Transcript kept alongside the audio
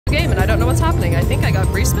game and I don't know what's happening. I think I got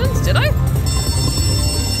free spins, did I?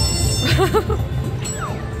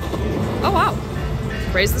 Oh wow.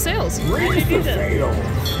 Raise the sails. Raise the sails.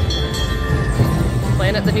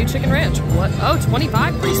 Playing at the new Chicken Ranch. What? Oh,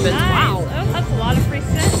 25 free spins. Nice. Wow. Oh, that's a lot of free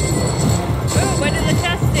spins. Ooh, what did the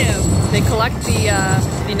chest do? They collect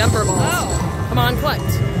the number balls. Oh. Come on,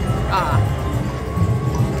 collect.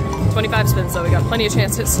 25 spins, so we got plenty of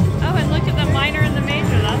chances. Oh, and look at the minor and the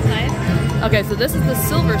major. That's nice. Okay, so this is the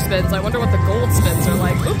silver spins. I wonder what the gold spins are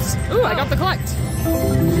like. Oops. Ooh, I got the collect.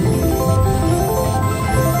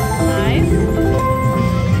 Nice.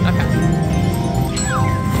 Okay.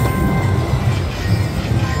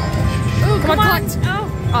 Ooh, come on, collect.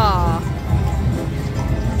 Oh.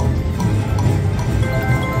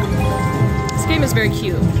 This game is very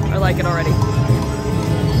cute. I like it already.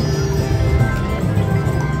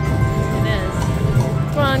 It is.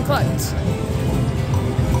 Come on, collect.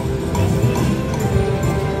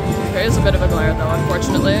 There is a bit of a glare though,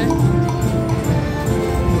 unfortunately.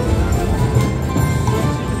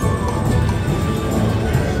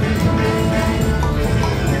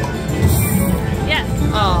 Yes.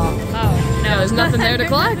 Oh. Oh, no. Yeah, there's nothing there to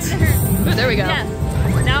collect. Ooh, there we go. Yes.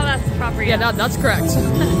 Now that's the proper Yeah, yes. that's correct.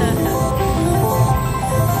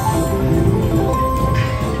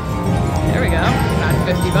 There we go. Got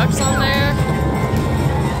 $50 on there.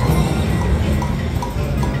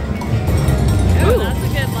 Ooh, that's a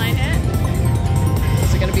good line hit.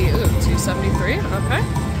 Is it gonna be, 273? Okay.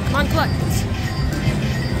 Come on, collect.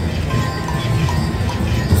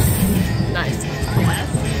 Nice.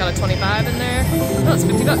 Yes. Got a 25 in there. Oh, it's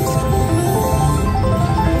 $50.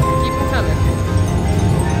 Keep them coming.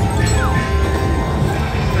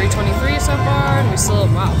 323 so far, and we still,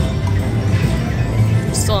 wow.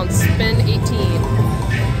 We're still on spin 18.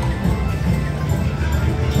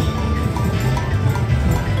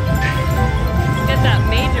 Get that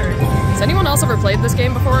major. Has anyone else ever played this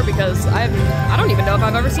game before? Because I don't even know if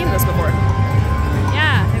I've ever seen this before.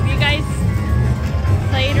 Yeah, have you guys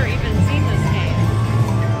played or even seen this game?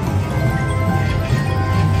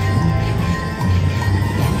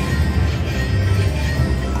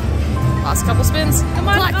 Last couple spins. Come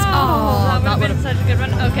on. Collect. Oh, that would have been such a good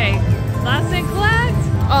run. Okay, last spin, collect.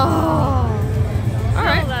 Oh. All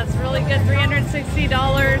right. That's really good. $360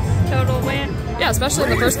 total win. Yeah, especially in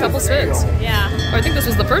the first couple spins. Yeah. Or I think this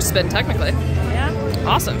was the first spin, technically. Yeah.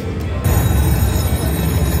 Awesome.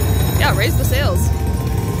 Yeah, raise the sails.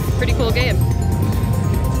 Pretty cool game.